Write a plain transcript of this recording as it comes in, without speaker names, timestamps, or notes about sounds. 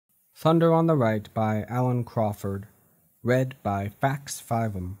Thunder on the Right by Alan Crawford. Read by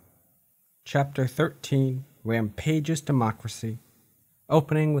Fiveum. Chapter 13, Rampageous Democracy.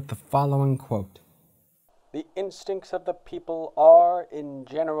 Opening with the following quote. The instincts of the people are, in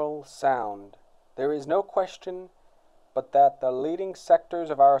general, sound. There is no question but that the leading sectors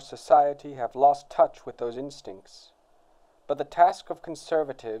of our society have lost touch with those instincts. But the task of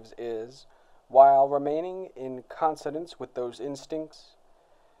conservatives is, while remaining in consonance with those instincts,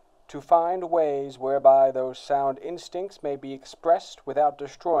 to find ways whereby those sound instincts may be expressed without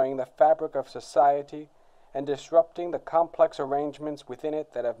destroying the fabric of society and disrupting the complex arrangements within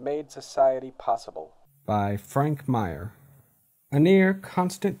it that have made society possible. By Frank Meyer. A near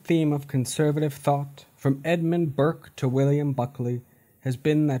constant theme of conservative thought, from Edmund Burke to William Buckley, has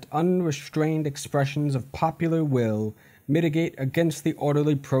been that unrestrained expressions of popular will mitigate against the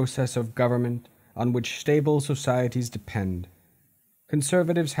orderly process of government on which stable societies depend.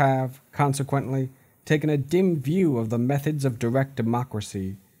 Conservatives have, consequently, taken a dim view of the methods of direct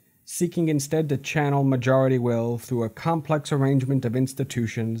democracy, seeking instead to channel majority will through a complex arrangement of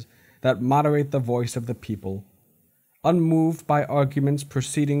institutions that moderate the voice of the people. Unmoved by arguments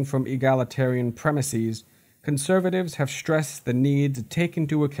proceeding from egalitarian premises, conservatives have stressed the need to take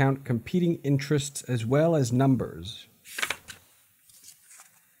into account competing interests as well as numbers,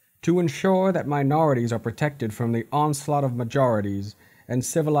 to ensure that minorities are protected from the onslaught of majorities and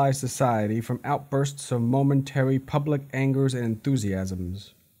civilized society from outbursts of momentary public angers and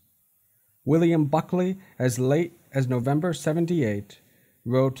enthusiasms. William Buckley, as late as November 78,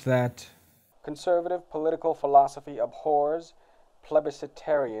 wrote that conservative political philosophy abhors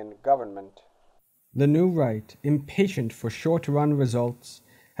plebiscitarian government. The New Right, impatient for short-run results,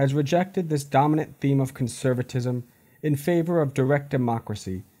 has rejected this dominant theme of conservatism in favor of direct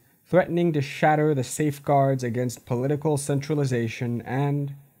democracy, threatening to shatter the safeguards against political centralization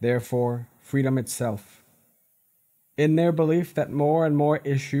and, therefore, freedom itself. In their belief that more and more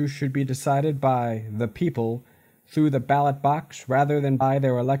issues should be decided by the people through the ballot box rather than by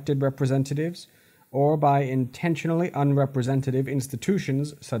their elected representatives or by intentionally unrepresentative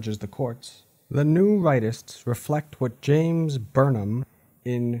institutions such as the courts. The New Rightists reflect what James Burnham,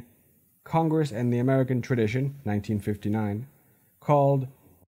 in Congress and the American Tradition, 1959, called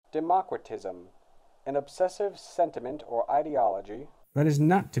democratism, an obsessive sentiment or ideology that is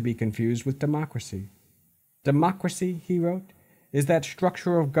not to be confused with democracy. Democracy, he wrote, is that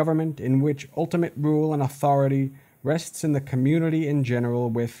structure of government in which ultimate rule and authority rests in the community in general,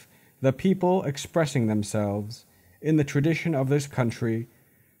 with the people expressing themselves, in the tradition of this country,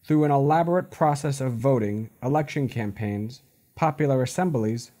 through an elaborate process of voting, election campaigns, popular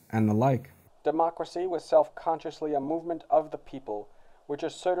assemblies, and the like. Democracy was self-consciously a movement of the people, which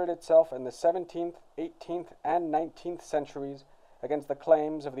asserted itself in the 17th, 18th, and 19th centuries against the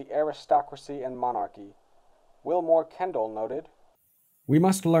claims of the aristocracy and monarchy. Wilmore Kendall noted, "We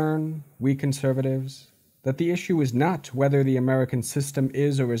must learn, we conservatives, that the issue is not whether the American system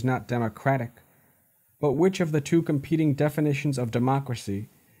is or is not democratic, but which of the two competing definitions of democracy,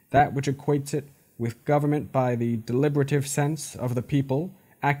 that which equates it with government by the deliberative sense of the people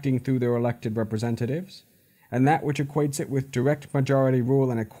acting through their elected representatives, and that which equates it with direct majority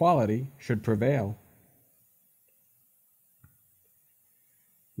rule and equality, should prevail."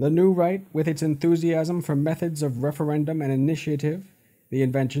 The New Right, with its enthusiasm for methods of referendum and initiative, the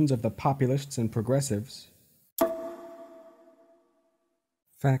inventions of the populists and progressives.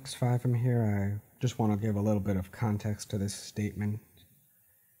 Facts 5 from here. I just want to give a little bit of context to this statement.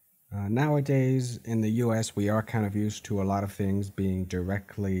 Nowadays, in the U.S., we are kind of used to a lot of things being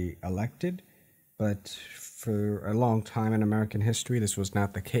directly elected, but for a long time in American history, this was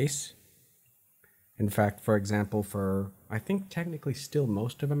not the case. In fact, for example, for, I think technically still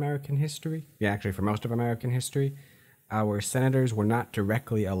most of American history, for most of American history, our senators were not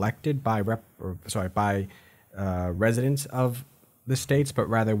directly elected by residents of the states, but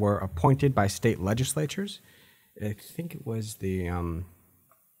rather were appointed by state legislatures. I think it was the,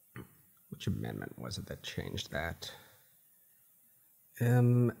 which amendment was it that changed that?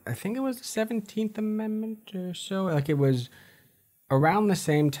 I think it was the 17th Amendment or so. Like, it was around the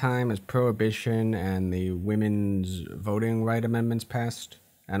same time as Prohibition and the women's voting right amendments passed,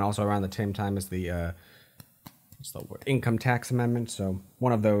 and also around the same time as the income tax amendment, so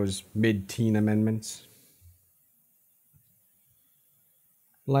one of those mid-teen amendments.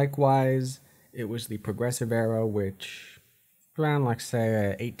 Likewise, it was the Progressive era, which around, like,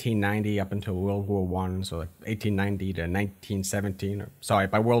 say, 1890 up until World War I, so like 1890 to 1917.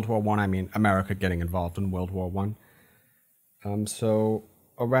 By World War I, I mean America getting involved in World War I. So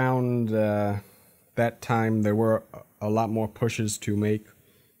around that time, there were a lot more pushes to make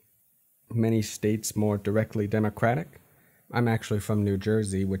many states more directly democratic. I'm actually from New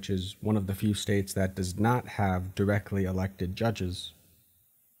Jersey, which is one of the few states that does not have directly elected judges.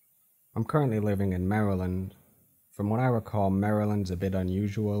 I'm currently living in Maryland. From what I recall, Maryland's a bit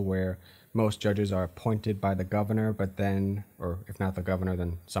unusual, where most judges are appointed by the governor, but then, or if not the governor,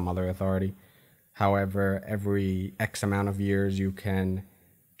 then some other authority. However, every X amount of years you can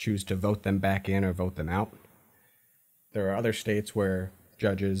choose to vote them back in or vote them out. There are other states where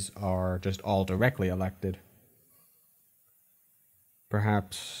judges are just all directly elected.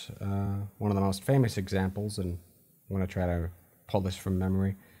 Perhaps one of the most famous examples, and I'm going to try to pull this from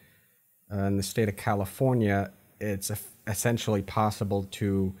memory, in the state of California, it's essentially possible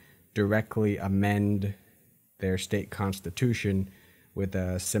to directly amend their state constitution with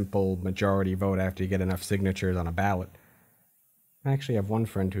a simple majority vote after you get enough signatures on a ballot. I actually have one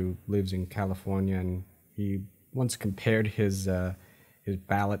friend who lives in California, and he once compared his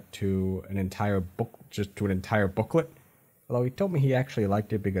ballot to an entire booklet. Although he told me he actually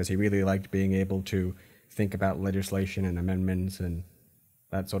liked it because he really liked being able to think about legislation and amendments and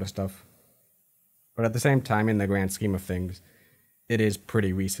that sort of stuff. But at the same time, in the grand scheme of things, it is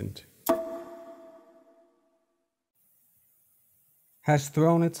pretty recent. Has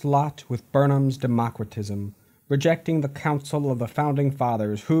thrown its lot with Burnham's democratism, rejecting the counsel of the Founding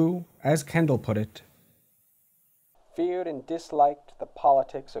Fathers who, as Kendall put it, feared and disliked the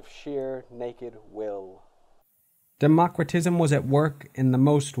politics of sheer naked will. Democratism was at work in the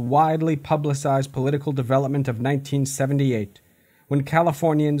most widely publicized political development of 1978, when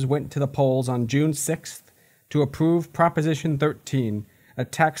Californians went to the polls on June 6th to approve Proposition 13, a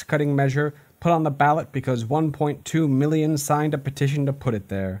tax-cutting measure put on the ballot because 1.2 million signed a petition to put it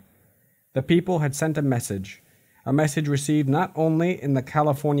there. The people had sent a message received not only in the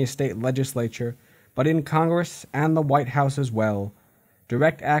California state legislature, but in Congress and the White House as well.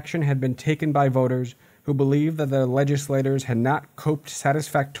 Direct action had been taken by voters who believed that their legislators had not coped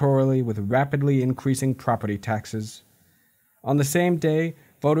satisfactorily with rapidly increasing property taxes. On the same day,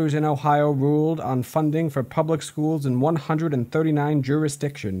 voters in Ohio ruled on funding for public schools in 139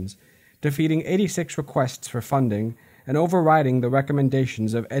 jurisdictions, defeating 86 requests for funding and overriding the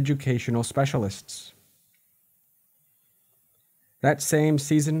recommendations of educational specialists. That same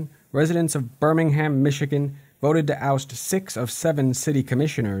season, residents of Birmingham, Michigan, voted to oust 6 of 7 city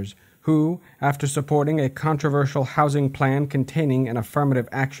commissioners who, after supporting a controversial housing plan containing an affirmative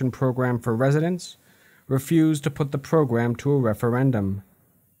action program for residents, refused to put the program to a referendum.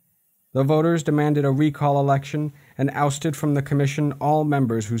 The voters demanded a recall election and ousted from the commission all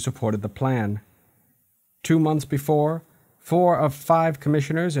members who supported the plan. 2 months before, 4 of 5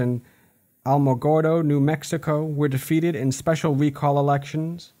 commissioners in Alamogordo, New Mexico, were defeated in special recall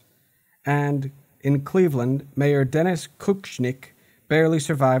elections, and in Cleveland, Mayor Dennis Kuchnick barely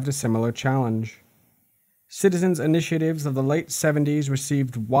survived a similar challenge. Citizens' initiatives of the late 70s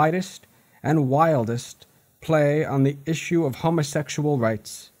received widest and wildest play on the issue of homosexual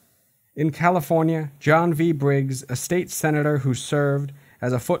rights. In California, John V. Briggs, a state senator who served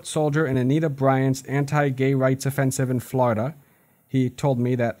as a foot soldier in Anita Bryant's anti-gay rights offensive in Florida, he told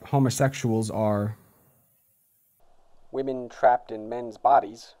me that homosexuals are women trapped in men's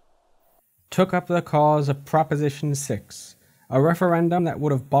bodies, took up the cause of Proposition 6, a referendum that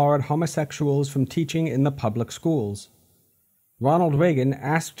would have barred homosexuals from teaching in the public schools. Ronald Reagan,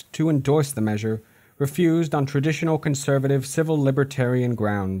 asked to endorse the measure, refused on traditional conservative civil libertarian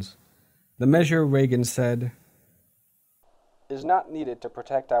grounds. The measure, Reagan said, is not needed to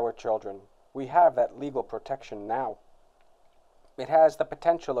protect our children. We have that legal protection now. It has the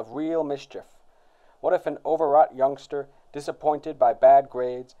potential of real mischief. What if an overwrought youngster, disappointed by bad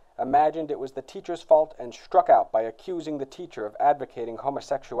grades, imagined it was the teacher's fault and struck out by accusing the teacher of advocating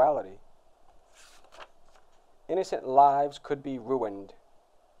homosexuality? Innocent lives could be ruined.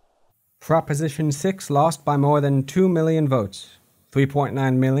 Proposition 6 lost by more than 2 million votes,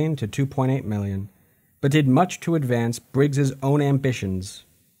 3.9 million to 2.8 million, but did much to advance Briggs's own ambitions.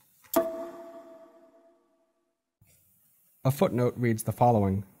 A footnote reads the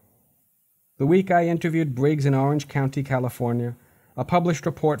following. The week I interviewed Briggs in Orange County, California, a published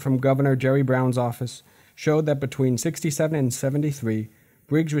report from Governor Jerry Brown's office showed that between 67 and 73,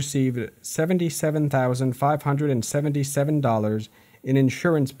 Briggs received $77,577 in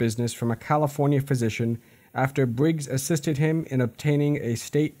insurance business from a California physician after Briggs assisted him in obtaining a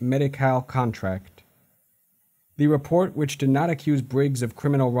state Medi-Cal contract. The report, which did not accuse Briggs of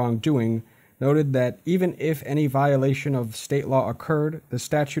criminal wrongdoing, noted that even if any violation of state law occurred, the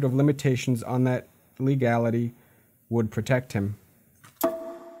statute of limitations on that legality would protect him.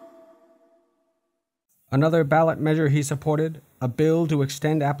 Another ballot measure he supported, a bill to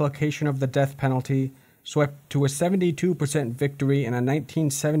extend application of the death penalty, swept to a 72% victory in a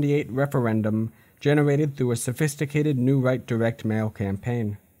 1978 referendum generated through a sophisticated new right direct mail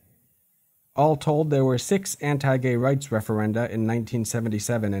campaign. All told, there were 6 anti-gay rights referenda in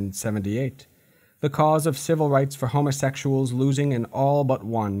 1977 and 78, the cause of civil rights for homosexuals losing in all but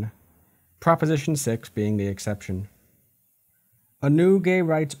one, Proposition 6 being the exception. A new gay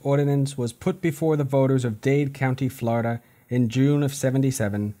rights ordinance was put before the voters of Dade County, Florida, in June of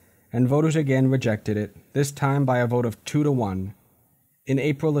 77, and voters again rejected it, this time by a vote of 2-1. In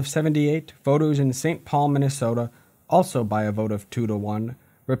April of 78, voters in St. Paul, Minnesota, also by a vote of 2-1,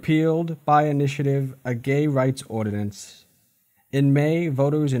 repealed, by initiative, a gay rights ordinance. In May,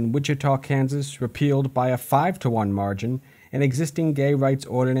 voters in Wichita, Kansas, repealed by a 5-1 margin an existing gay rights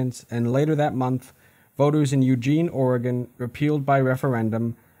ordinance, and later that month, voters in Eugene, Oregon, repealed by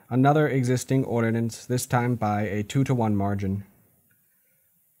referendum another existing ordinance, this time by a 2-1 margin.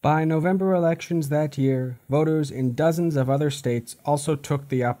 By November elections that year, voters in dozens of other states also took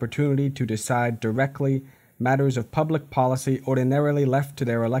the opportunity to decide directly matters of public policy ordinarily left to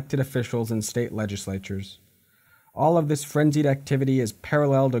their elected officials in state legislatures. All of this frenzied activity has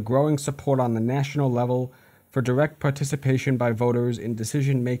paralleled a growing support on the national level for direct participation by voters in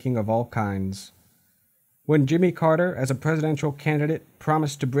decision-making of all kinds. When Jimmy Carter, as a presidential candidate,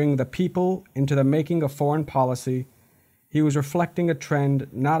 promised to bring the people into the making of foreign policy, he was reflecting a trend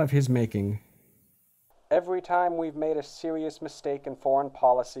not of his making. Every time we've made a serious mistake in foreign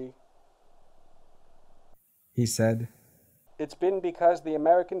policy, he said, it's been because the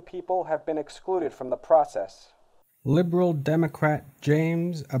American people have been excluded from the process. Liberal Democrat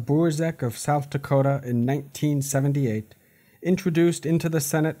James Aburzek of South Dakota in 1978 introduced into the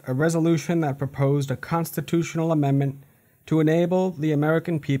Senate a resolution that proposed a constitutional amendment to enable the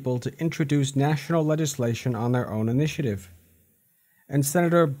American people to introduce national legislation on their own initiative. And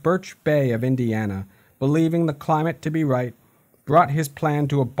Senator Birch Bayh of Indiana, believing the climate to be right, brought his plan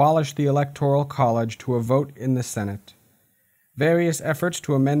to abolish the Electoral College to a vote in the Senate. Various efforts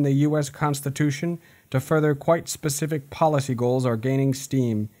to amend the U.S. Constitution to further quite specific policy goals are gaining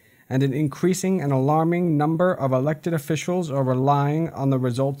steam, and an increasing and alarming number of elected officials are relying on the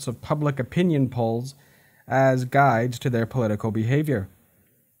results of public opinion polls as guides to their political behavior.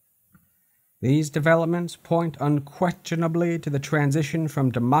 These developments point unquestionably to the transition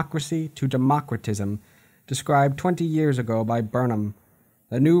from democracy to democratism described 20 years ago by Burnham.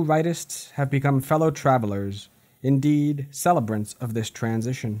 The new rightists have become fellow travelers, indeed celebrants of this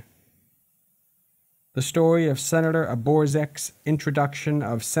transition. The story of Senator Aburzek's introduction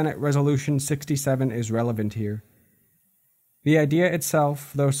of Senate Resolution 67 is relevant here. The idea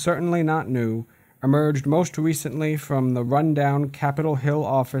itself, though certainly not new, emerged most recently from the rundown Capitol Hill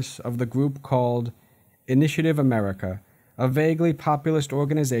office of the group called Initiative America, a vaguely populist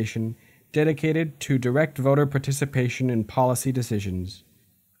organization dedicated to direct voter participation in policy decisions.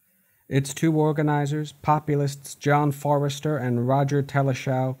 Its 2 organizers, populists John Forrester and Roger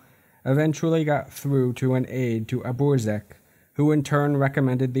Teleshow, eventually got through to an aide to Aburzek, who in turn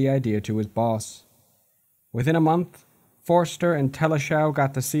recommended the idea to his boss. Within a month, Forster and Teleshow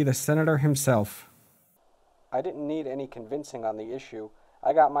got to see the senator himself. I didn't need any convincing on the issue.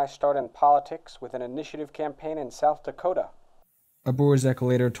 I got my start in politics with an initiative campaign in South Dakota, Aburzek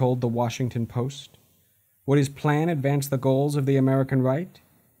later told the Washington Post. Would his plan advance the goals of the American right?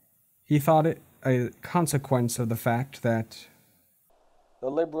 He thought it a consequence of the fact that the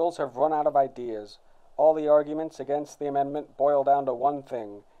liberals have run out of ideas. All the arguments against the amendment boil down to one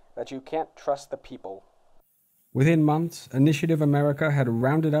thing, that you can't trust the people. Within months, Initiative America had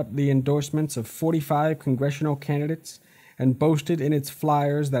rounded up the endorsements of 45 congressional candidates and boasted in its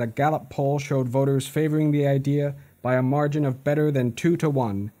flyers that a Gallup poll showed voters favoring the idea by a margin of better than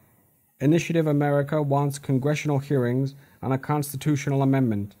 2-1. Initiative America wants congressional hearings on a constitutional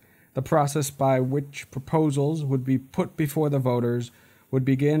amendment. The process by which proposals would be put before the voters would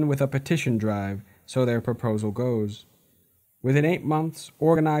begin with a petition drive, so their proposal goes. Within 8 months,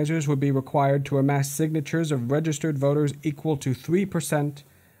 organizers would be required to amass signatures of registered voters equal to 3%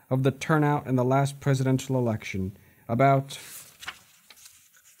 of the turnout in the last presidential election, about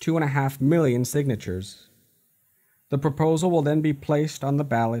 2.5 million signatures. The proposal will then be placed on the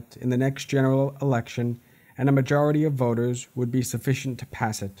ballot in the next general election, and a majority of voters would be sufficient to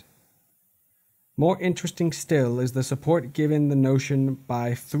pass it. More interesting still is the support given the notion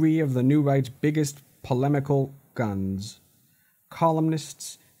by 3 of the New Right's biggest polemical guns,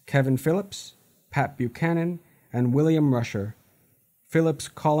 columnists Kevin Phillips, Pat Buchanan, and William Rusher. Phillips,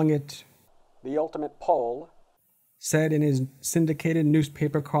 calling it the ultimate poll, said in his syndicated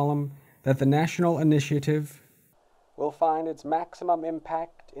newspaper column that the national initiative will find its maximum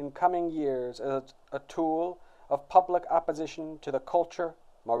impact in coming years as a tool of public opposition to the culture,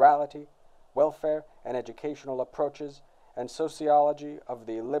 morality, welfare, and educational approaches and sociology of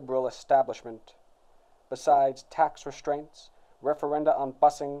the liberal establishment. Besides tax restraints, referenda on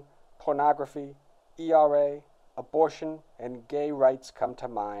busing, pornography, ERA, abortion, and gay rights come to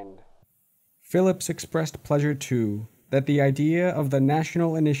mind. Phillips expressed pleasure, too, that the idea of the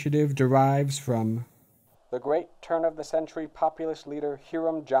national initiative derives from the great turn-of-the-century populist leader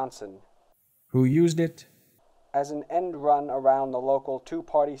Hiram Johnson, who used it as an end run around the local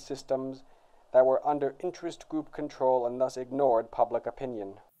two-party systems that were under interest group control and thus ignored public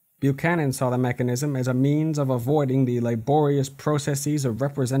opinion. Buchanan saw the mechanism as a means of avoiding the laborious processes of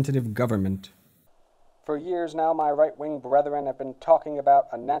representative government. For years now, my right-wing brethren have been talking about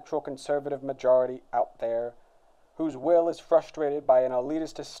a natural conservative majority out there whose will is frustrated by an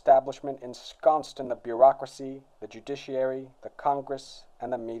elitist establishment ensconced in the bureaucracy, the judiciary, the Congress,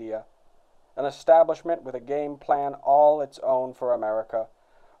 and the media. An establishment with a game plan all its own for America,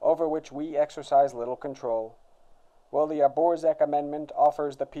 over which we exercise little control. Well, the Aborzek Amendment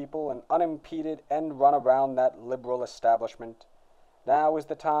offers the people an unimpeded end run around that liberal establishment. Now is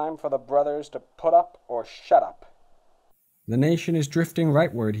the time for the brothers to put up or shut up. The nation is drifting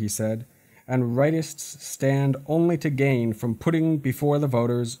rightward, he said, and rightists stand only to gain from putting before the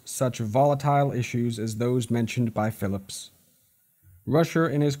voters such volatile issues as those mentioned by Phillips. Rusher,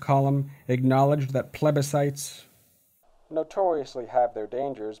 in his column, acknowledged that plebiscites notoriously have their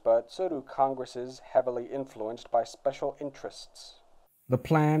dangers, but so do Congresses heavily influenced by special interests. The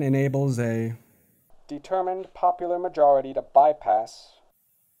plan enables a determined popular majority to bypass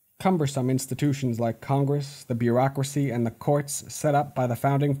cumbersome institutions like Congress, the bureaucracy, and the courts set up by the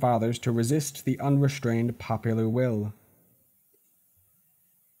Founding Fathers to resist the unrestrained popular will.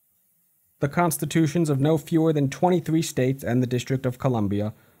 The constitutions of no fewer than 23 states and the District of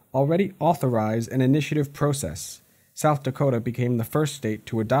Columbia already authorize an initiative process. South Dakota became the first state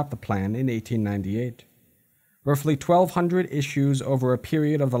to adopt the plan in 1898. Roughly 1,200 issues over a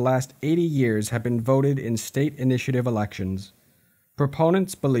period of the last 80 years have been voted in state initiative elections.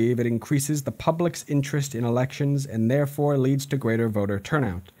 Proponents believe it increases the public's interest in elections and therefore leads to greater voter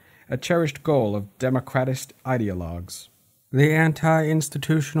turnout, a cherished goal of democratist ideologues. The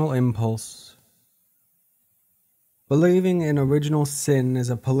anti-institutional impulse. Believing in original sin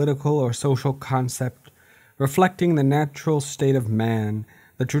as a political or social concept, reflecting the natural state of man,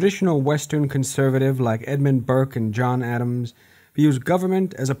 the traditional Western conservative like Edmund Burke and John Adams views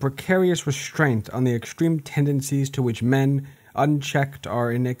government as a precarious restraint on the extreme tendencies to which men, unchecked,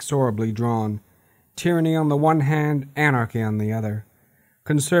 are inexorably drawn. Tyranny on the one hand, anarchy on the other.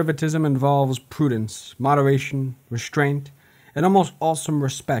 Conservatism involves prudence, moderation, restraint, and almost awesome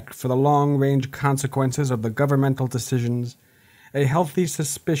respect for the long-range consequences of the governmental decisions, a healthy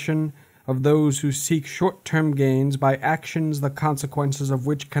suspicion of those who seek short-term gains by actions the consequences of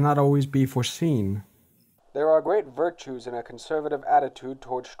which cannot always be foreseen. There are great virtues in a conservative attitude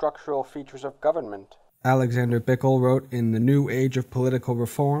toward structural features of government, Alexander Bickel wrote in The New Age of Political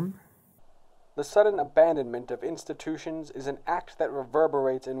Reform. The sudden abandonment of institutions is an act that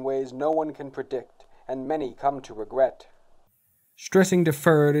reverberates in ways no one can predict, and many come to regret. Stressing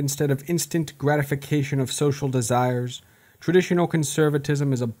deferred instead of instant gratification of social desires, traditional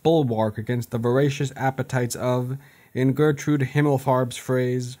conservatism is a bulwark against the voracious appetites of, in Gertrude Himmelfarb's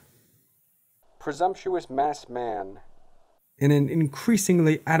phrase, presumptuous mass man, in an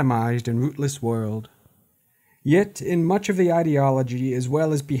increasingly atomized and rootless world. Yet, in much of the ideology as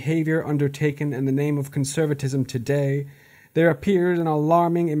well as behavior undertaken in the name of conservatism today, there appears an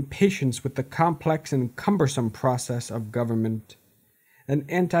alarming impatience with the complex and cumbersome process of government, an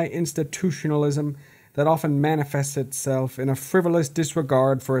anti-institutionalism that often manifests itself in a frivolous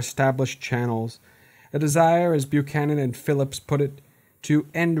disregard for established channels, a desire, as Buchanan and Phillips put it, to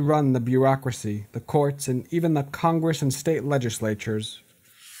end-run the bureaucracy, the courts, and even the Congress and state legislatures.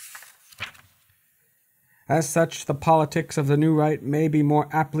 As such, the politics of the New Right may be more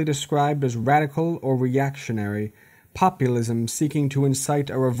aptly described as radical or reactionary, populism seeking to incite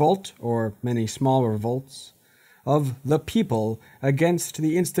a revolt, or many small revolts, of the people against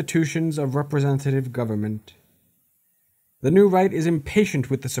the institutions of representative government. The New Right is impatient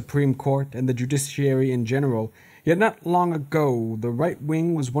with the Supreme Court and the judiciary in general, yet not long ago the right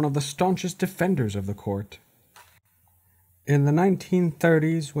wing was one of the staunchest defenders of the court. In the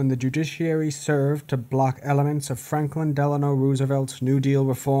 1930s, when the judiciary served to block elements of Franklin Delano Roosevelt's New Deal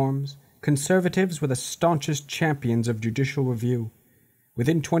reforms, conservatives were the staunchest champions of judicial review.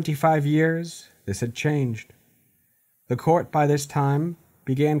 Within 25 years, this had changed. The court by this time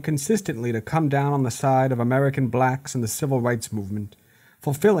began consistently to come down on the side of American blacks in the civil rights movement,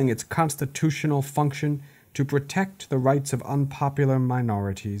 fulfilling its constitutional function to protect the rights of unpopular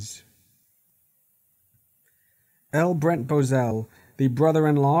minorities. L. Brent Bozell, the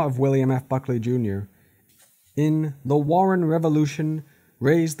brother-in-law of William F. Buckley, Jr., in The Warren Revolution,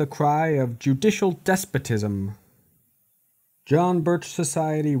 raised the cry of judicial despotism. John Birch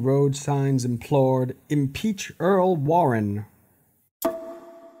Society road signs implored, "Impeach Earl Warren."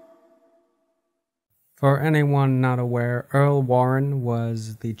 For anyone not aware, Earl Warren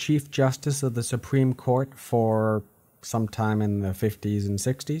was the Chief Justice of the Supreme Court for some time in the 50s and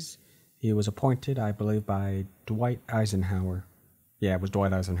 60s. He was appointed, I believe, by Dwight Eisenhower. Yeah, it was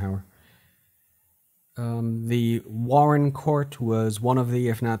Dwight Eisenhower. The Warren Court was one of the,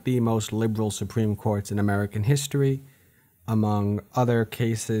 if not the most liberal Supreme Courts in American history, among other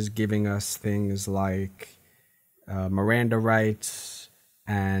cases giving us things like Miranda rights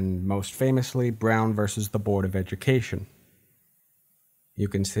and, most famously, Brown versus the Board of Education. You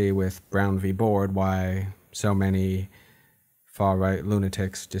can see with Brown v. Board why so many far-right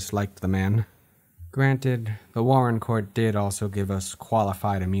lunatics disliked the man. Granted, the Warren Court did also give us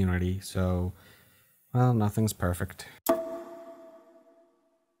qualified immunity, so, well, nothing's perfect.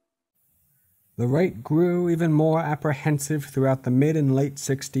 The right grew even more apprehensive throughout the mid and late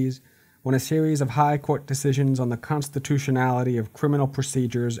 60s when a series of high court decisions on the constitutionality of criminal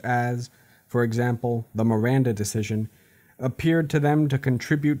procedures as, for example, the Miranda decision, appeared to them to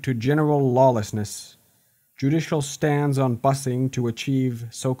contribute to general lawlessness. Judicial stands on busing to achieve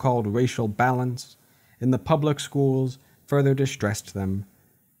so-called racial balance in the public schools further distressed them.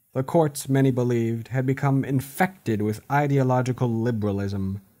 The courts, many believed, had become infected with ideological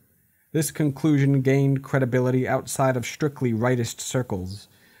liberalism. This conclusion gained credibility outside of strictly rightist circles,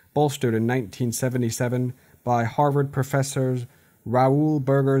 bolstered in 1977 by Harvard professor Raoul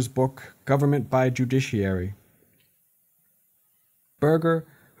Berger's book Government by Judiciary. Berger,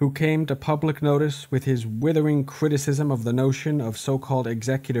 who came to public notice with his withering criticism of the notion of so-called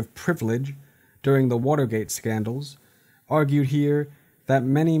executive privilege during the Watergate scandals, argued here that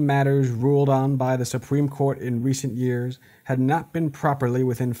many matters ruled on by the Supreme Court in recent years had not been properly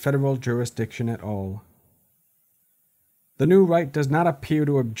within federal jurisdiction at all. The new right does not appear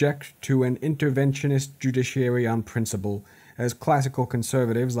to object to an interventionist judiciary on principle, as classical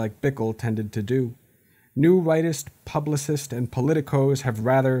conservatives like Bickel tended to do. New rightist publicists and politicos have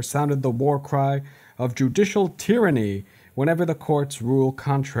rather sounded the war cry of judicial tyranny whenever the courts rule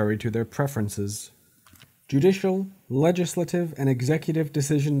contrary to their preferences. Judicial, legislative, and executive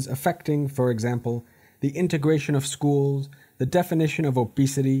decisions affecting, for example, the integration of schools, the definition of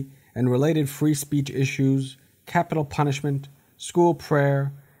obesity, and related free speech issues, capital punishment, school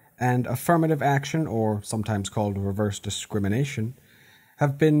prayer, and affirmative action, or sometimes called reverse discrimination,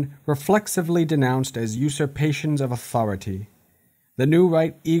 have been reflexively denounced as usurpations of authority. The new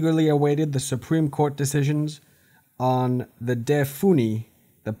right eagerly awaited the Supreme Court decisions on the De Funi,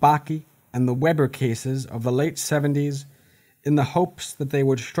 the Bakke, and the Weber cases of the late 70s in the hopes that they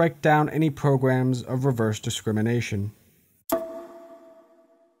would strike down any programs of reverse discrimination.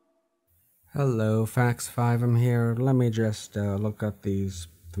 Hello, Fax Fiveum here. Let me just look up these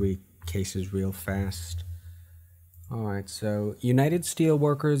three cases real fast. Alright, so United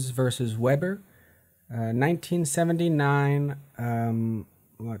Steelworkers versus Weber, 1979,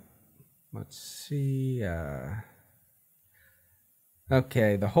 let's see,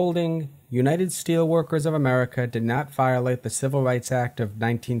 okay, the holding, United Steelworkers of America did not violate the Civil Rights Act of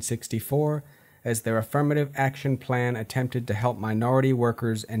 1964 as their affirmative action plan attempted to help minority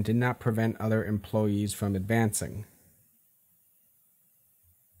workers and did not prevent other employees from advancing.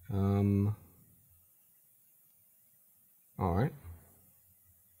 Alright.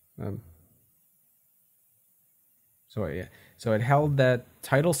 So it held that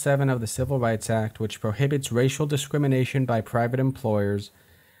Title VII of the Civil Rights Act, which prohibits racial discrimination by private employers,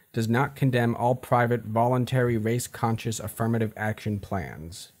 does not condemn all private, voluntary, race-conscious affirmative action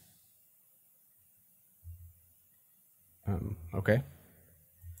plans. Okay.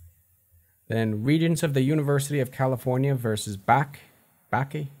 Then Regents of the University of California versus Bakke? I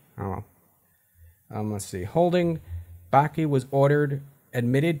don't know. Let's see. Holding, Bakke was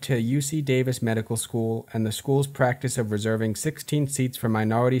admitted to UC Davis Medical School, and the school's practice of reserving 16 seats for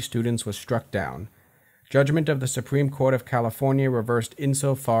minority students was struck down. Judgment of the Supreme Court of California reversed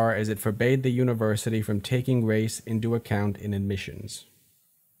insofar as it forbade the university from taking race into account in admissions.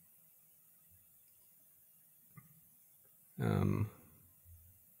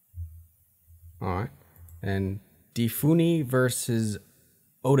 Alright. And De Funi versus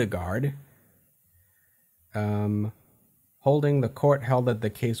Odegaard. holding, the court held that the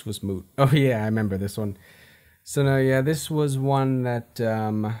case was moot. Oh yeah, I remember this one. So no, yeah, this was one that,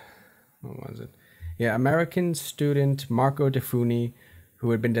 what was it? Yeah, American student Marco DeFuni,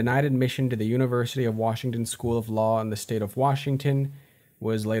 who had been denied admission to the University of Washington School of Law in the state of Washington,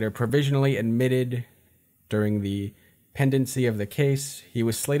 was later provisionally admitted during the pendency of the case. He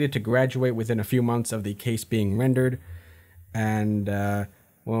was slated to graduate within a few months of the case being rendered, and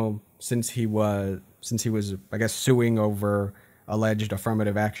since he was, I guess, suing over alleged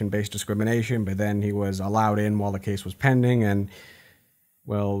affirmative action-based discrimination, but then he was allowed in while the case was pending, and,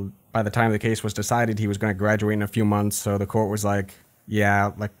 well, by the time the case was decided, he was going to graduate in a few months, so the court was like,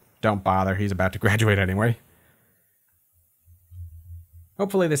 yeah, like, don't bother, he's about to graduate anyway.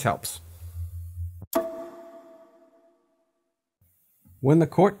 Hopefully this helps. When the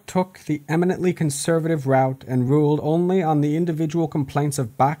court took the eminently conservative route and ruled only on the individual complaints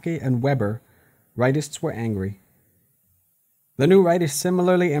of Bakke and Weber, rightists were angry. The new right is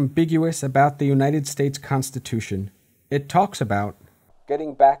similarly ambiguous about the United States Constitution. It talks about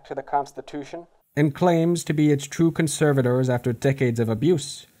getting back to the Constitution and claims to be its true conservators after decades of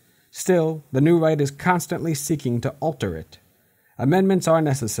abuse. Still, the new right is constantly seeking to alter it. Amendments are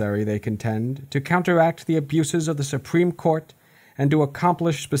necessary, they contend, to counteract the abuses of the Supreme Court and to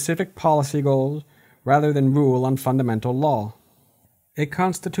accomplish specific policy goals rather than rule on fundamental law. A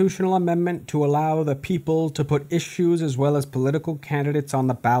constitutional amendment to allow the people to put issues as well as political candidates on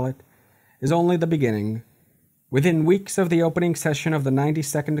the ballot is only the beginning. Within weeks of the opening session of the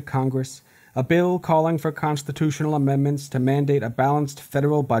 92nd Congress, a bill calling for constitutional amendments to mandate a balanced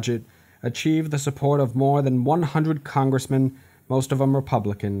federal budget achieved the support of more than 100 congressmen, most of them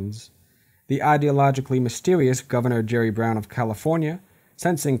Republicans. The ideologically mysterious Governor Jerry Brown of California,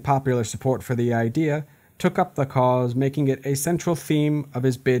 sensing popular support for the idea, took up the cause, making it a central theme of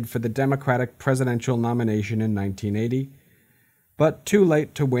his bid for the Democratic presidential nomination in 1980. But too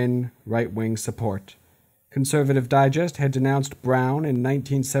late to win right-wing support. Conservative Digest had denounced Brown in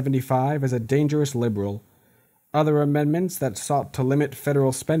 1975 as a dangerous liberal. Other amendments that sought to limit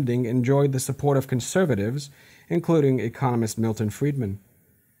federal spending enjoyed the support of conservatives, including economist Milton Friedman.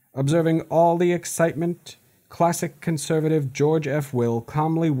 Observing all the excitement, classic conservative George F. Will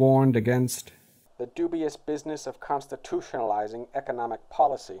calmly warned against the dubious business of constitutionalizing economic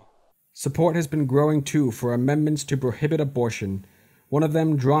policy. Support has been growing, too, for amendments to prohibit abortion, one of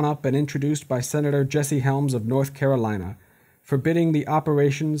them drawn up and introduced by Senator Jesse Helms of North Carolina, forbidding the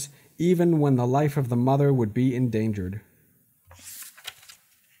operations even when the life of the mother would be endangered.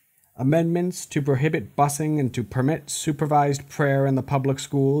 Amendments to prohibit busing and to permit supervised prayer in the public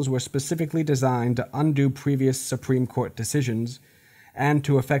schools were specifically designed to undo previous Supreme Court decisions and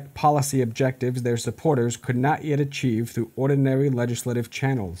to effect policy objectives their supporters could not yet achieve through ordinary legislative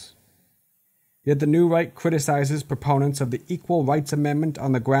channels. Yet the new right criticizes proponents of the Equal Rights Amendment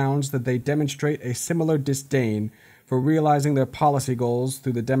on the grounds that they demonstrate a similar disdain for realizing their policy goals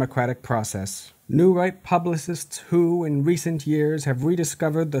through the democratic process. New right publicists who, in recent years, have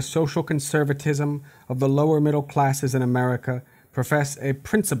rediscovered the social conservatism of the lower middle classes in America profess a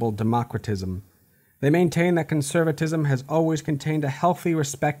principled democratism. They maintain that conservatism has always contained a healthy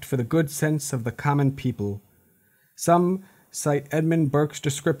respect for the good sense of the common people. Some cite Edmund Burke's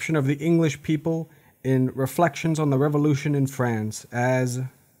description of the English people in Reflections on the Revolution in France as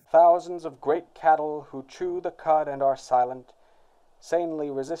thousands of great cattle who chew the cud and are silent, sanely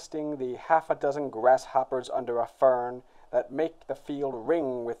resisting the half a dozen grasshoppers under a fern that make the field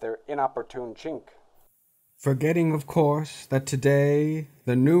ring with their inopportune chink. Forgetting, of course, that today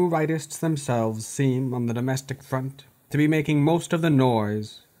the new rightists themselves seem, on the domestic front, to be making most of the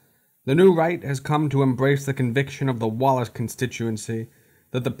noise. The new right has come to embrace the conviction of the Wallace constituency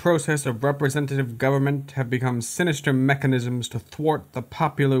that the process of representative government have become sinister mechanisms to thwart the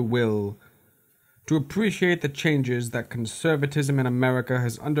popular will. To appreciate the changes that conservatism in America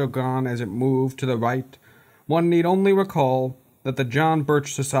has undergone as it moved to the right, one need only recall that the John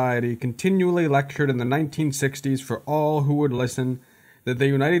Birch Society continually lectured in the 1960s for all who would listen that the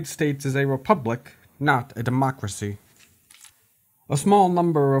United States is a republic, not a democracy. A small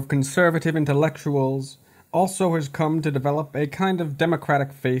number of conservative intellectuals also has come to develop a kind of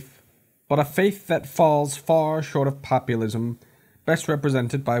democratic faith, but a faith that falls far short of populism, best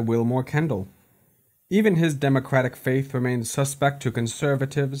represented by Wilmore Kendall. Even his democratic faith remains suspect to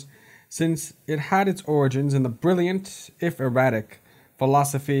conservatives, since it had its origins in the brilliant, if erratic,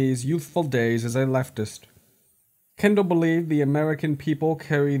 philosophy's youthful days as a leftist. Kendall believed the American people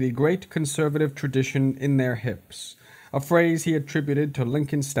carry the great conservative tradition in their hips, a phrase he attributed to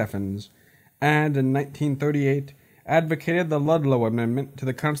Lincoln Steffens, and in 1938, advocated the Ludlow Amendment to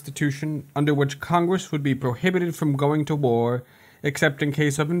the Constitution, under which Congress would be prohibited from going to war, except in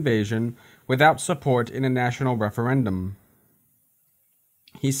case of invasion, without support in a national referendum.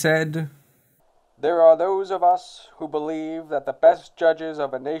 He said, "There are those of us who believe that the best judges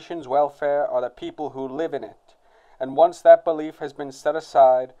of a nation's welfare are the people who live in it, and once that belief has been set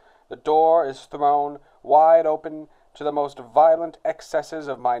aside, the door is thrown wide open to the most violent excesses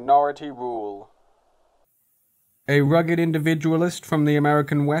of minority rule." A rugged individualist from the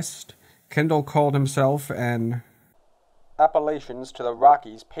American West, Kendall called himself an Appalachians to the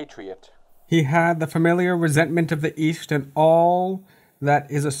Rockies patriot. He had the familiar resentment of the East and all that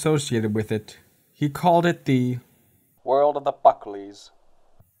is associated with it. He called it the world of the Buckleys.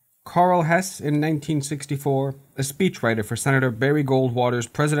 Carl Hess, in 1964, a speechwriter for Senator Barry Goldwater's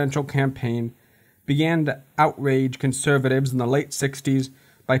presidential campaign, began to outrage conservatives in the late 60s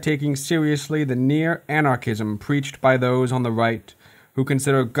by taking seriously the near-anarchism preached by those on the right who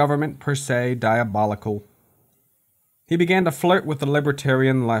consider government per se diabolical. He began to flirt with the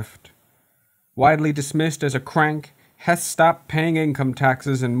libertarian left. Widely dismissed as a crank, Hess stopped paying income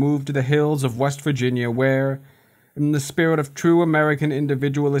taxes and moved to the hills of West Virginia where, in the spirit of true American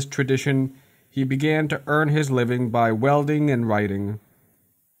individualist tradition, he began to earn his living by welding and writing.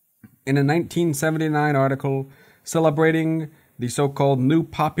 In a 1979 article celebrating the so-called New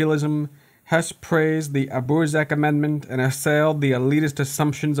Populism, Hess praised the Aburzek Amendment and assailed the elitist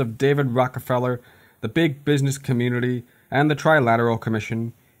assumptions of David Rockefeller, the big business community, and the Trilateral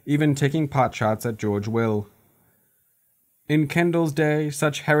Commission, even taking potshots at George Will. In Kendall's day,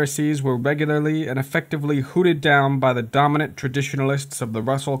 such heresies were regularly and effectively hooted down by the dominant traditionalists of the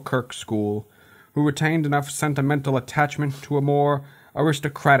Russell Kirk school, who retained enough sentimental attachment to a more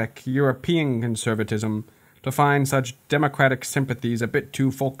aristocratic European conservatism to find such democratic sympathies a bit too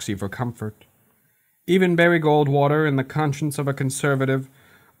folksy for comfort. Even Barry Goldwater, in the conscience of a conservative,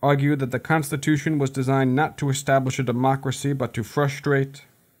 argued that the Constitution was designed not to establish a democracy but to frustrate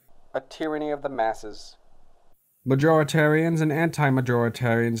a tyranny of the masses. Majoritarians and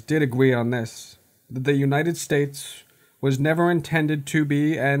anti-majoritarians did agree on this, that the United States was never intended to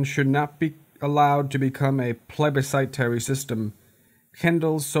be and should not be allowed to become a plebiscitary system.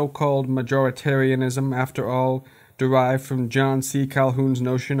 Kendall's so-called majoritarianism, after all, derived from John C. Calhoun's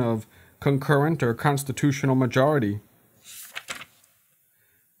notion of concurrent or constitutional majority.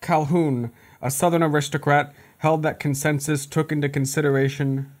 Calhoun, a Southern aristocrat, held that consensus took into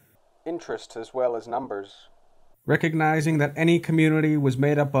consideration interest as well as numbers, recognizing that any community was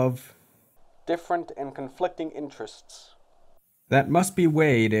made up of different and conflicting interests that must be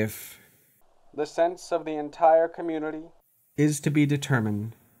weighed if the sense of the entire community is to be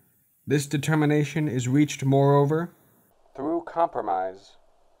determined. This determination is reached, moreover, through compromise.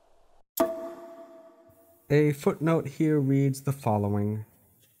 A footnote here reads the following.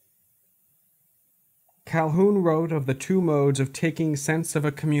 Calhoun wrote of the two modes of taking sense of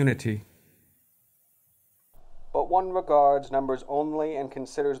a community. But one regards numbers only and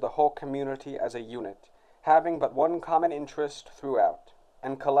considers the whole community as a unit, having but one common interest throughout,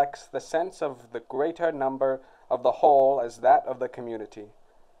 and collects the sense of the greater number of the whole as that of the community.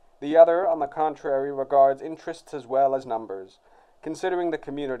 The other, on the contrary, regards interests as well as numbers, considering the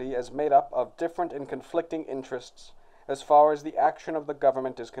community as made up of different and conflicting interests as far as the action of the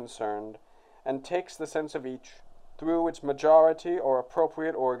government is concerned, and takes the sense of each through its majority or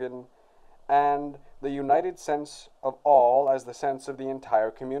appropriate organ, and the united sense of all as the sense of the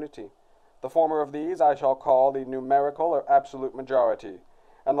entire community. The former of these I shall call the numerical or absolute majority,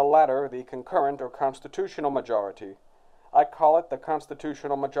 and the latter the concurrent or constitutional majority. I call it the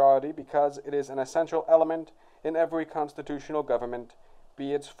constitutional majority because it is an essential element in every constitutional government,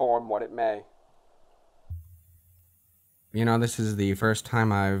 be its form what it may. You know, this is the first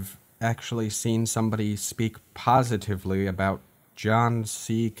time I've actually seen somebody speak positively about John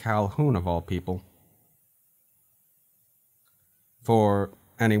C. Calhoun, of all people. For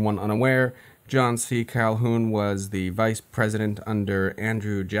anyone unaware, John C. Calhoun was the vice president under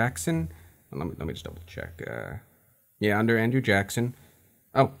Andrew Jackson. Let me just double check. Under Andrew Jackson.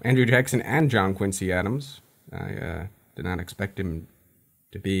 Oh, Andrew Jackson and John Quincy Adams. I did not expect him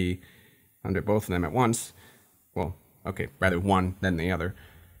to be under both of them at once. Well, okay, rather one than the other.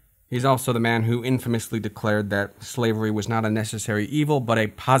 He's also the man who infamously declared that slavery was not a necessary evil, but a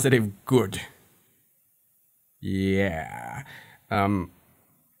positive good. Yeah. I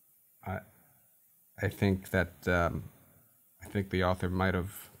think that, I think the author might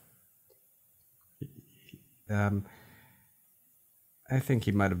have, I think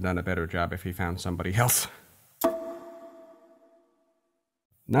he might have done a better job if he found somebody else.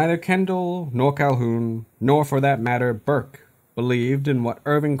 Neither Kendall, nor Calhoun, nor for that matter Burke, believed in what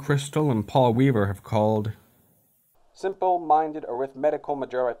Irving Kristol and Paul Weaver have called simple-minded arithmetical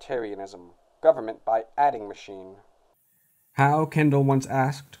majoritarianism, government by adding machine. How, Kendall once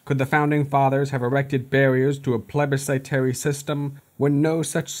asked, could the Founding Fathers have erected barriers to a plebiscitary system when no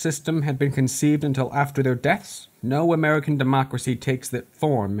such system had been conceived until after their deaths? No American democracy takes that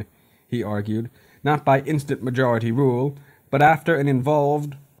form, he argued, not by instant majority rule, but after an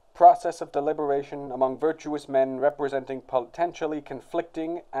involved process of deliberation among virtuous men representing potentially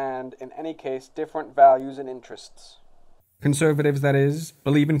conflicting and, in any case, different values and interests. Conservatives, that is,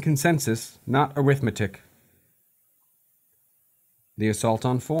 believe in consensus, not arithmetic. The assault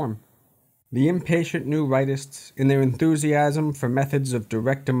on form. The impatient new rightists, in their enthusiasm for methods of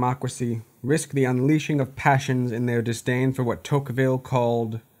direct democracy, risk the unleashing of passions in their disdain for what Tocqueville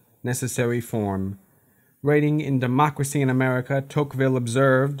called necessary form. Writing in Democracy in America, Tocqueville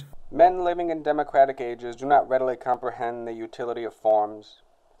observed, men living in democratic ages do not readily comprehend the utility of forms.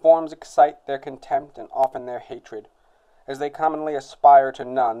 Forms excite their contempt and often their hatred, as they commonly aspire to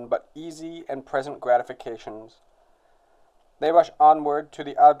none but easy and present gratifications. They rush onward to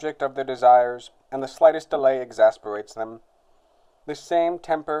the object of their desires, and the slightest delay exasperates them. This same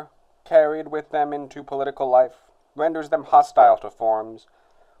temper, carried with them into political life, renders them hostile to forms,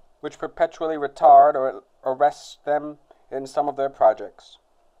 which perpetually retard or arrest them in some of their projects.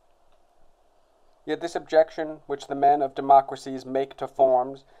 Yet this objection which the men of democracies make to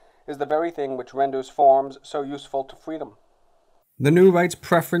forms is the very thing which renders forms so useful to freedom. The new right's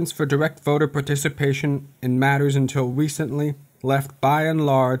preference for direct voter participation in matters until recently left by and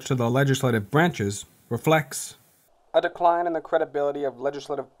large to the legislative branches reflects a decline in the credibility of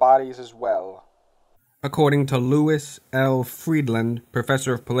legislative bodies as well. According to Louis L. Friedland,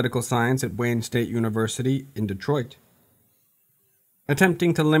 professor of political science at Wayne State University in Detroit.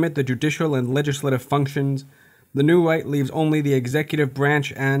 Attempting to limit the judicial and legislative functions, the new right leaves only the executive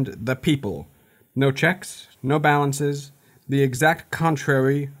branch and the people. No checks, no balances, the exact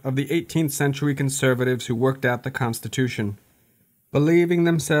contrary of the 18th century conservatives who worked out the Constitution. Believing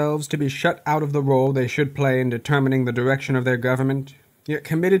themselves to be shut out of the role they should play in determining the direction of their government, yet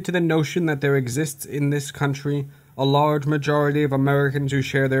committed to the notion that there exists in this country a large majority of Americans who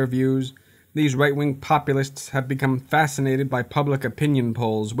share their views, these right-wing populists have become fascinated by public opinion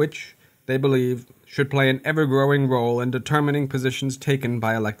polls which, they believe, should play an ever-growing role in determining positions taken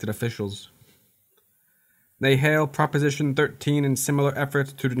by elected officials. They hail Proposition 13 and similar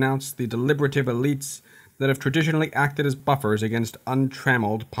efforts to denounce the deliberative elites that have traditionally acted as buffers against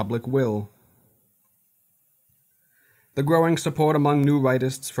untrammeled public will. The growing support among new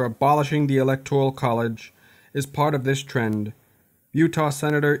rightists for abolishing the Electoral College is part of this trend. Utah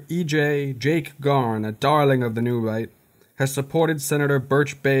Senator E.J. Jake Garn, a darling of the new right, has supported Senator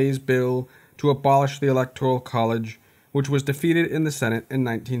Birch Bay's bill to abolish the Electoral College, which was defeated in the Senate in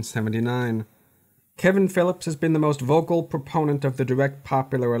 1979. Kevin Phillips has been the most vocal proponent of the direct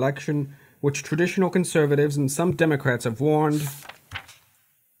popular election, which traditional conservatives and some Democrats have warned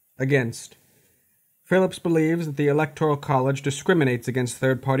against. Phillips believes that the Electoral College discriminates against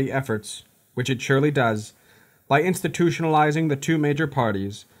third-party efforts, which it surely does, by institutionalizing the two major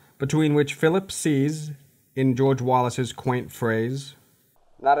parties, between which Phillips sees, in George Wallace's quaint phrase,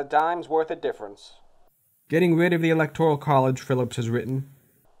 not a dime's worth of difference. Getting rid of the Electoral College, Phillips has written,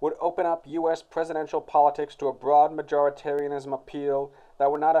 would open up U.S. presidential politics to a broad majoritarianism appeal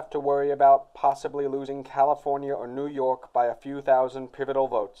that would not have to worry about possibly losing California or New York by a few thousand pivotal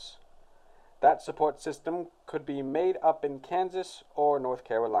votes. That support system could be made up in Kansas or North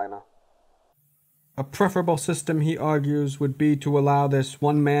Carolina. A preferable system, he argues, would be to allow this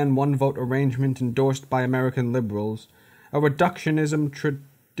one-man, one-vote arrangement endorsed by American liberals, a reductionism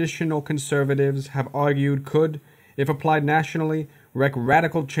traditional conservatives have argued could, if applied nationally, wreak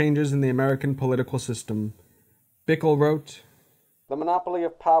radical changes in the American political system. Bickel wrote, the monopoly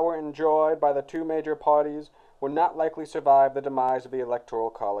of power enjoyed by the two major parties would not likely survive the demise of the Electoral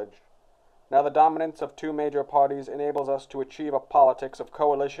College. Now the dominance of two major parties enables us to achieve a politics of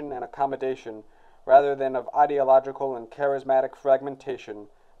coalition and accommodation, rather than of ideological and charismatic fragmentation,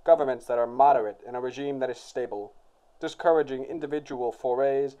 governments that are moderate and a regime that is stable, discouraging individual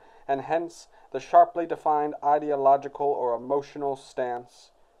forays, and hence the sharply defined ideological or emotional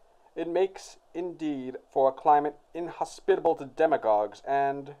stance. It makes, indeed, for a climate inhospitable to demagogues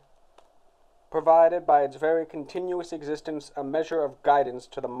and, provided by its very continuous existence, a measure of guidance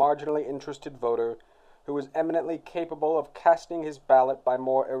to the marginally interested voter who is eminently capable of casting his ballot by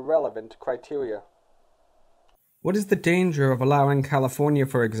more irrelevant criteria. What is the danger of allowing California,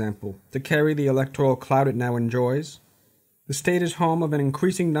 for example, to carry the electoral clout it now enjoys? The state is home of an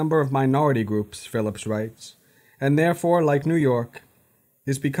increasing number of minority groups, Phillips writes, and therefore, like New York,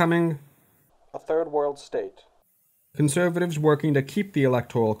 is becoming a third world state. Conservatives working to keep the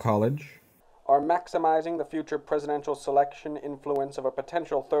Electoral College are maximizing the future presidential selection influence of a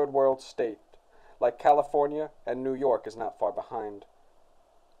potential third world state, like California and New York is not far behind.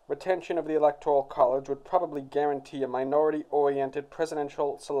 Retention of the Electoral College would probably guarantee a minority-oriented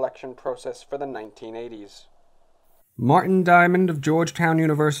presidential selection process for the 1980s. Martin Diamond of Georgetown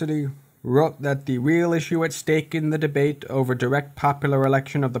University wrote that the real issue at stake in the debate over direct popular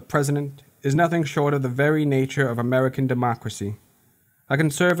election of the president is nothing short of the very nature of American democracy. A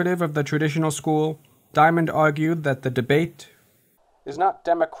conservative of the traditional school, Diamond argued that the debate is not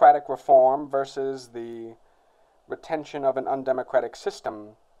democratic reform versus the retention of an undemocratic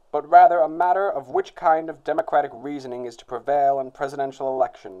system, but rather a matter of which kind of democratic reasoning is to prevail in presidential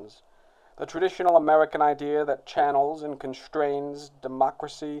elections. The traditional American idea that channels and constrains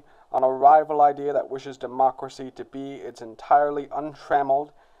democracy on a rival idea that wishes democracy to be its entirely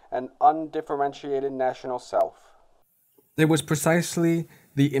untrammeled and undifferentiated national self. It was precisely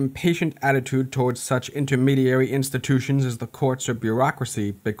the impatient attitude towards such intermediary institutions as the courts or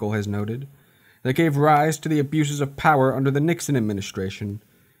bureaucracy, Bickle has noted, that gave rise to the abuses of power under the Nixon administration,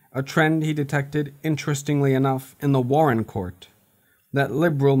 a trend he detected, interestingly enough, in the Warren Court. That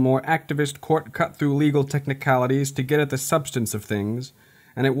liberal, more activist court cut through legal technicalities to get at the substance of things,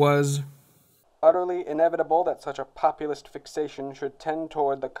 and it was utterly inevitable that such a populist fixation should tend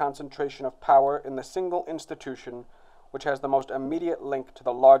toward the concentration of power in the single institution which has the most immediate link to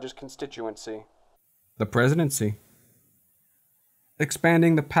the largest constituency, the presidency.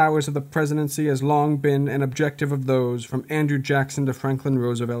 Expanding the powers of the presidency has long been an objective of those, from Andrew Jackson to Franklin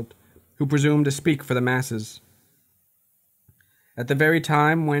Roosevelt, who presumed to speak for the masses. At the very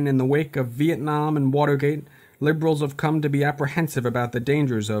time when, in the wake of Vietnam and Watergate, liberals have come to be apprehensive about the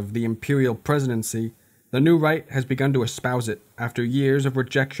dangers of the imperial presidency, the new right has begun to espouse it after years of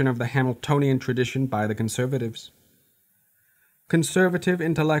rejection of the Hamiltonian tradition by the conservatives. Conservative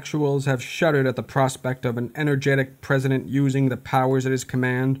intellectuals have shuddered at the prospect of an energetic president using the powers at his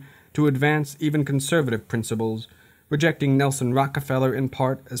command to advance even conservative principles. Rejecting Nelson Rockefeller in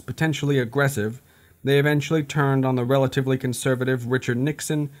part as potentially aggressive, they eventually turned on the relatively conservative Richard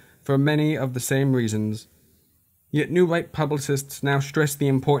Nixon for many of the same reasons. Yet new right publicists now stress the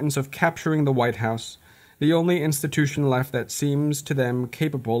importance of capturing the White House, the only institution left that seems to them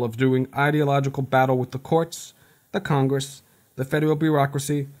capable of doing ideological battle with the courts, the Congress, the federal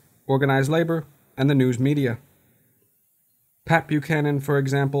bureaucracy, organized labor, and the news media. Pat Buchanan, for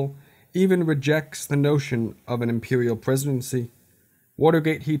example, even rejects the notion of an imperial presidency.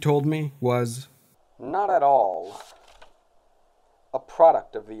 Watergate, he told me, was not at all a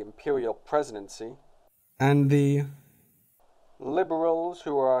product of the imperial presidency. And the liberals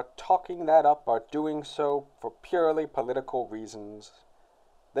who are talking that up are doing so for purely political reasons.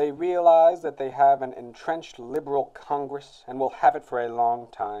 They realize that they have an entrenched liberal Congress and will have it for a long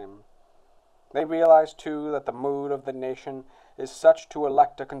time. They realize, too, that the mood of the nation is such to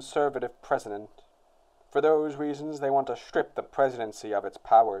elect a conservative president. For those reasons, they want to strip the presidency of its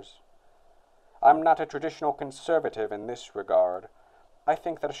powers. I'm not a traditional conservative in this regard. I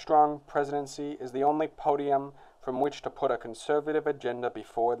think that a strong presidency is the only podium from which to put a conservative agenda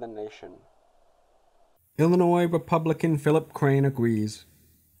before the nation. Illinois Republican Philip Crane agrees.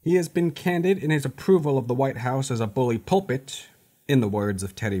 He has been candid in his approval of the White House as a bully pulpit, in the words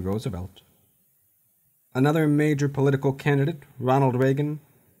of Teddy Roosevelt. Another major political candidate, Ronald Reagan,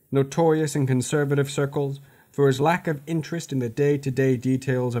 notorious in conservative circles for his lack of interest in the day-to-day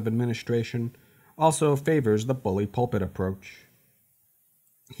details of administration, also favors the bully pulpit approach.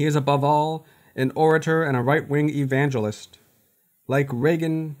 He is above all an orator and a right-wing evangelist. Like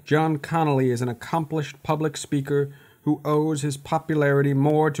Reagan, John Connally is an accomplished public speaker who owes his popularity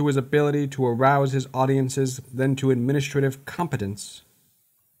more to his ability to arouse his audiences than to administrative competence.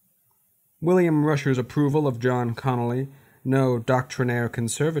 William Rusher's approval of John Connally, no doctrinaire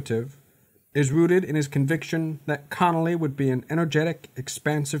conservative, is rooted in his conviction that Connally would be an energetic,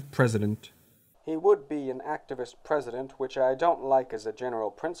 expansive president. He would be an activist president, which I don't like as a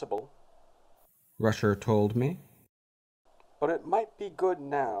general principle, Rusher told me. But it might be good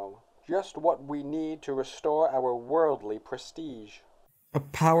now, just what we need to restore our worldly prestige. A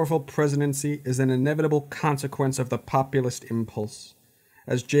powerful presidency is an inevitable consequence of the populist impulse.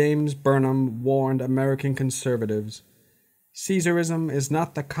 As James Burnham warned American conservatives, Caesarism is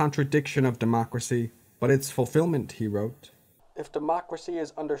not the contradiction of democracy, but its fulfillment, he wrote. If democracy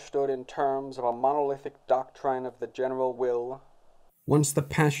is understood in terms of a monolithic doctrine of the general will, Once the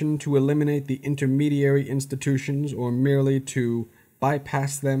passion to eliminate the intermediary institutions or merely to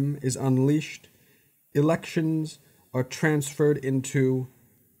bypass them is unleashed, elections are transferred into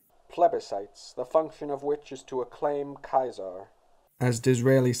plebiscites, the function of which is to acclaim Kaiser. As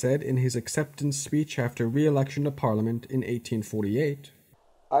Disraeli said in his acceptance speech after re-election to Parliament in 1848,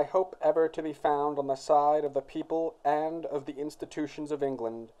 I hope ever to be found on the side of the people and of the institutions of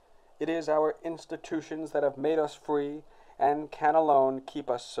England. It is our institutions that have made us free, and can alone keep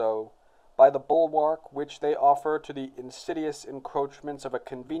us so, by the bulwark which they offer to the insidious encroachments of a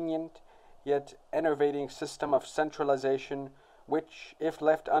convenient, yet enervating system of centralization, which, if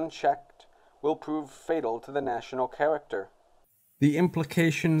left unchecked, will prove fatal to the national character. the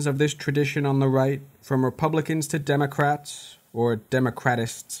implications of this tradition on the right, from Republicans to Democrats, or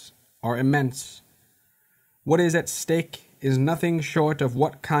Democratists, are immense. What is at stake is nothing short of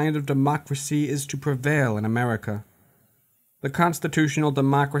what kind of democracy is to prevail in America. The constitutional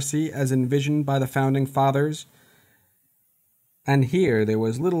democracy as envisioned by the Founding Fathers, and here there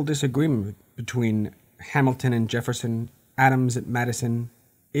was little disagreement between Hamilton and Jefferson, Adams and Madison,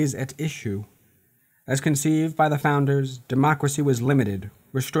 is at issue. As conceived by the Founders, democracy was limited,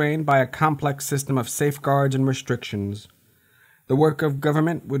 restrained by a complex system of safeguards and restrictions. The work of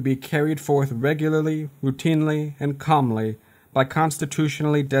government would be carried forth regularly, routinely, and calmly by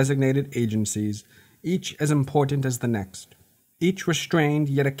constitutionally designated agencies, each as important as the next, each restrained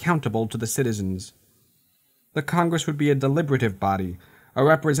yet accountable to the citizens. The Congress would be a deliberative body, a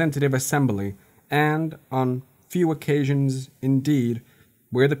representative assembly, and, on few occasions, indeed,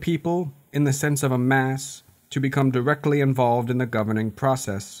 where the people, in the sense of a mass, to become directly involved in the governing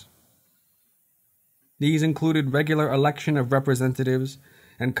process. These included regular election of representatives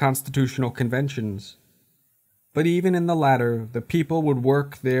and constitutional conventions. But even in the latter, the people would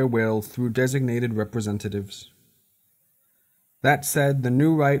work their will through designated representatives. That said, the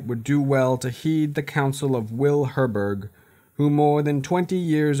new right would do well to heed the counsel of Will Herberg, who more than 20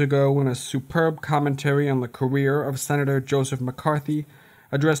 years ago, in a superb commentary on the career of Senator Joseph McCarthy,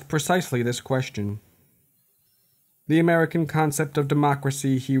 addressed precisely this question. The American concept of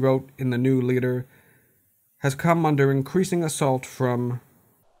democracy, he wrote in the New Leader, has come under increasing assault from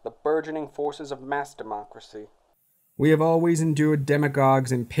the burgeoning forces of mass democracy. We have always endured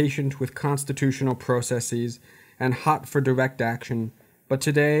demagogues impatient with constitutional processes and hot for direct action, but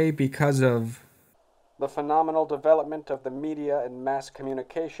today, because of the phenomenal development of the media and mass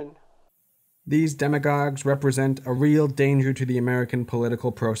communication, these demagogues represent a real danger to the American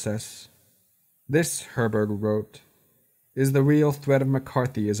political process. This, Herberg wrote, is the real threat of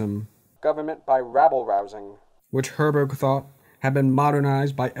McCarthyism, government by rabble-rousing, which Herberg thought had been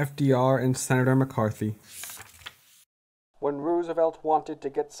modernized by FDR and Senator McCarthy. When Roosevelt wanted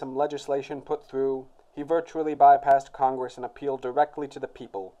to get some legislation put through, he virtually bypassed Congress and appealed directly to the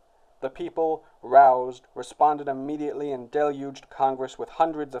people. The people, roused, responded immediately and deluged Congress with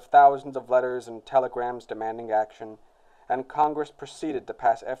hundreds of thousands of letters and telegrams demanding action, and Congress proceeded to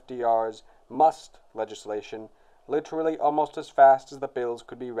pass FDR's must legislation, literally almost as fast as the bills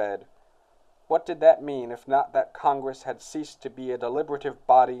could be read. What did that mean if not that Congress had ceased to be a deliberative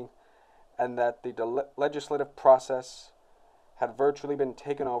body and that the legislative process had virtually been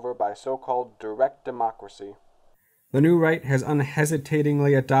taken over by so-called direct democracy? The new right has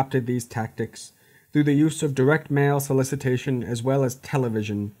unhesitatingly adopted these tactics through the use of direct mail solicitation as well as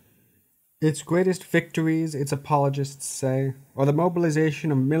television. Its greatest victories, its apologists say, are the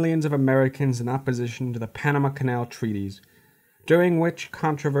mobilization of millions of Americans in opposition to the Panama Canal treaties, during which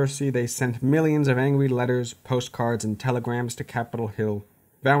controversy they sent millions of angry letters, postcards, and telegrams to Capitol Hill,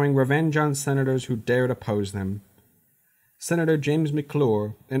 vowing revenge on senators who dared oppose them. Senator James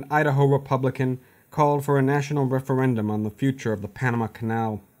McClure, an Idaho Republican, called for a national referendum on the future of the Panama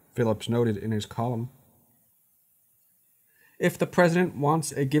Canal, Phillips noted in his column. If the president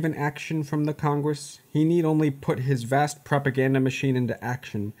wants a given action from the Congress, he need only put his vast propaganda machine into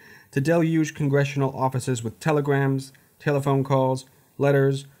action to deluge congressional offices with telegrams, telephone calls,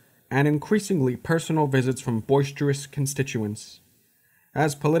 letters, and increasingly personal visits from boisterous constituents.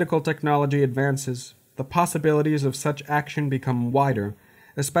 As political technology advances, the possibilities of such action become wider,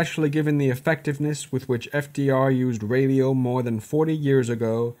 especially given the effectiveness with which FDR used radio more than 40 years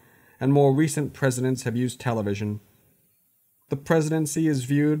ago, and more recent presidents have used television. The presidency is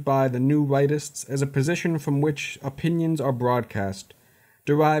viewed by the new rightists as a position from which opinions are broadcast,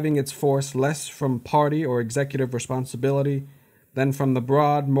 deriving its force less from party or executive responsibility than from the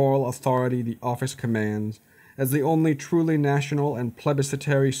broad moral authority the office commands, as the only truly national and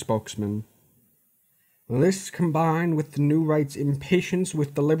plebiscitary spokesman. This, combined with the new right's impatience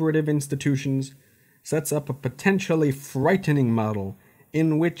with deliberative institutions, sets up a potentially frightening model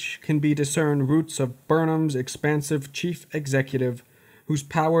in which can be discerned roots of Burnham's expansive chief executive, whose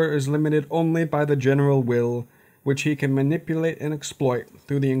power is limited only by the general will, which he can manipulate and exploit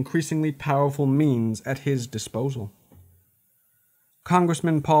through the increasingly powerful means at his disposal.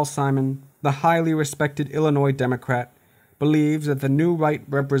 Congressman Paul Simon, the highly respected Illinois Democrat, believes that the new right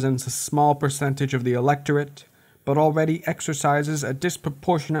represents a small percentage of the electorate, but already exercises a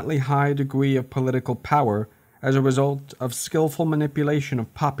disproportionately high degree of political power as a result of skillful manipulation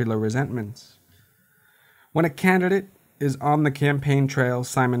of popular resentments. When a candidate is on the campaign trail,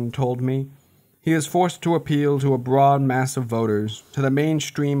 Simon told me, he is forced to appeal to a broad mass of voters, to the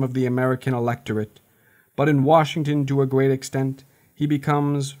mainstream of the American electorate, but in Washington to a great extent, he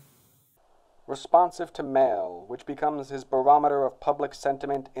becomes responsive to mail, which becomes his barometer of public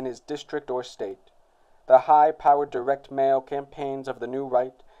sentiment in his district or state. The high-powered direct mail campaigns of the new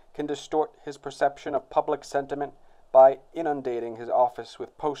right can distort his perception of public sentiment by inundating his office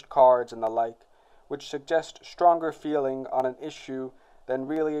with postcards and the like, which suggest stronger feeling on an issue than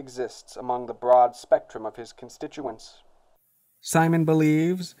really exists among the broad spectrum of his constituents. Simon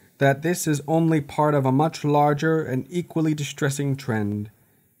believes that this is only part of a much larger and equally distressing trend.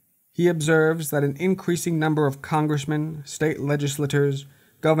 He observes that an increasing number of congressmen, state legislators,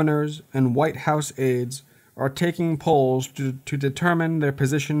 governors, and White House aides are taking polls to determine their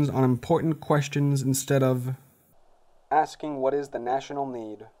positions on important questions instead of asking what is the national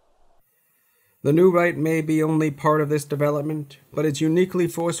need. The new right may be only part of this development, but its uniquely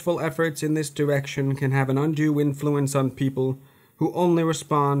forceful efforts in this direction can have an undue influence on people who only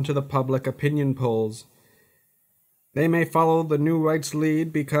respond to the public opinion polls. They may follow the new right's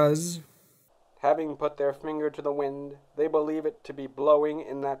lead because, having put their finger to the wind, they believe it to be blowing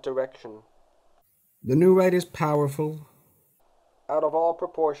in that direction. The new right is powerful, out of all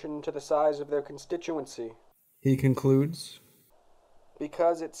proportion to the size of their constituency, he concludes,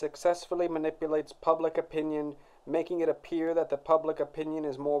 because it successfully manipulates public opinion, making it appear that the public opinion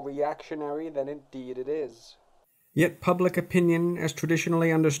is more reactionary than indeed it is. Yet public opinion, as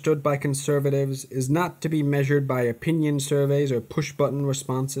traditionally understood by conservatives, is not to be measured by opinion surveys or push-button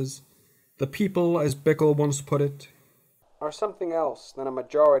responses. The people, as Bickle once put it, are something else than a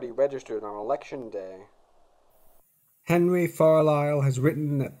majority registered on election day. Henry Carlisle has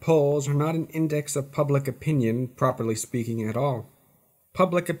written that polls are not an index of public opinion, properly speaking, at all.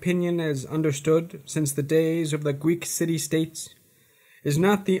 Public opinion, as understood since the days of the Greek city-states, is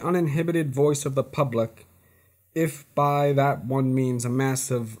not the uninhibited voice of the public, if by that one means a mass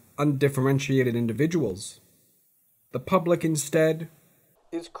of undifferentiated individuals. The public, instead,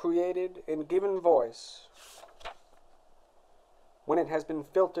 is created and given voice when it has been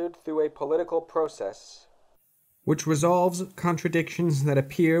filtered through a political process, which resolves contradictions that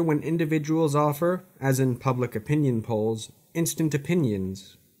appear when individuals offer, as in public opinion polls, instant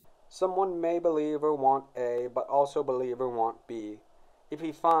opinions. Someone may believe or want A, but also believe or want B. If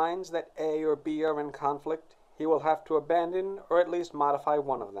he finds that A or B are in conflict, he will have to abandon or at least modify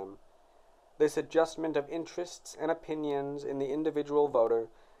one of them. This adjustment of interests and opinions in the individual voter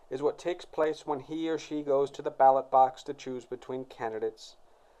is what takes place when he or she goes to the ballot box to choose between candidates,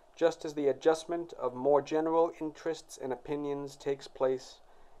 just as the adjustment of more general interests and opinions takes place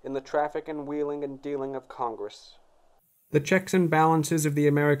in the traffic and wheeling and dealing of Congress. The checks and balances of the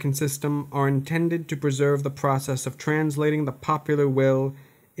American system are intended to preserve the process of translating the popular will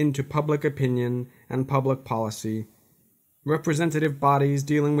into public opinion and public policy. Representative bodies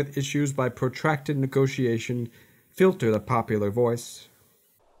dealing with issues by protracted negotiation filter the popular voice,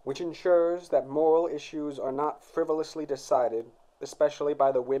 which ensures that moral issues are not frivolously decided, especially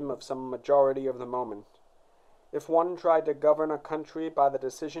by the whim of some majority of the moment. If one tried to govern a country by the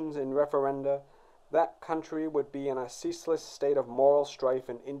decisions in referenda, that country would be in a ceaseless state of moral strife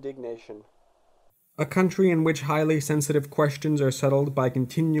and indignation. A country in which highly sensitive questions are settled by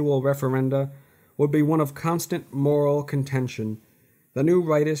continual referenda would be one of constant moral contention. The new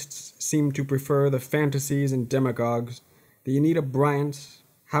rightists seem to prefer the fantasies and demagogues, the Anita Bryants,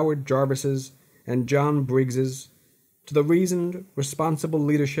 Howard Jarvises, and John Briggses, to the reasoned, responsible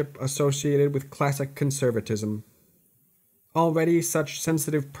leadership associated with classic conservatism. Already such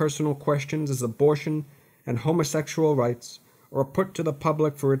sensitive personal questions as abortion and homosexual rights are put to the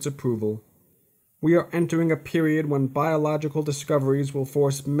public for its approval. We are entering a period when biological discoveries will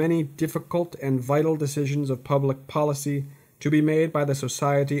force many difficult and vital decisions of public policy to be made by the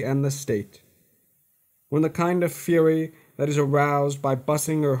society and the state. When the kind of fury that is aroused by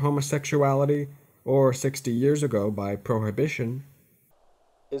busing or homosexuality, or 60 years ago by prohibition,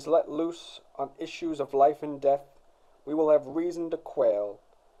 is let loose on issues of life and death, we will have reason to quail.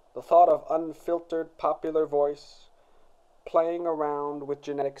 The thought of unfiltered popular voice playing around with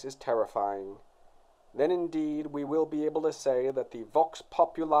genetics is terrifying. Then indeed we will be able to say that the vox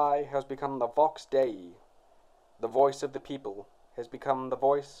populi has become the vox Dei. The voice of the people has become the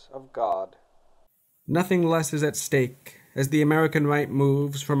voice of God. Nothing less is at stake as the American right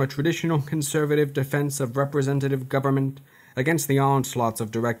moves from a traditional conservative defense of representative government against the onslaughts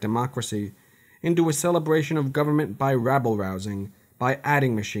of direct democracy into a celebration of government by rabble-rousing, by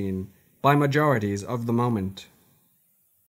adding machine, by majorities of the moment.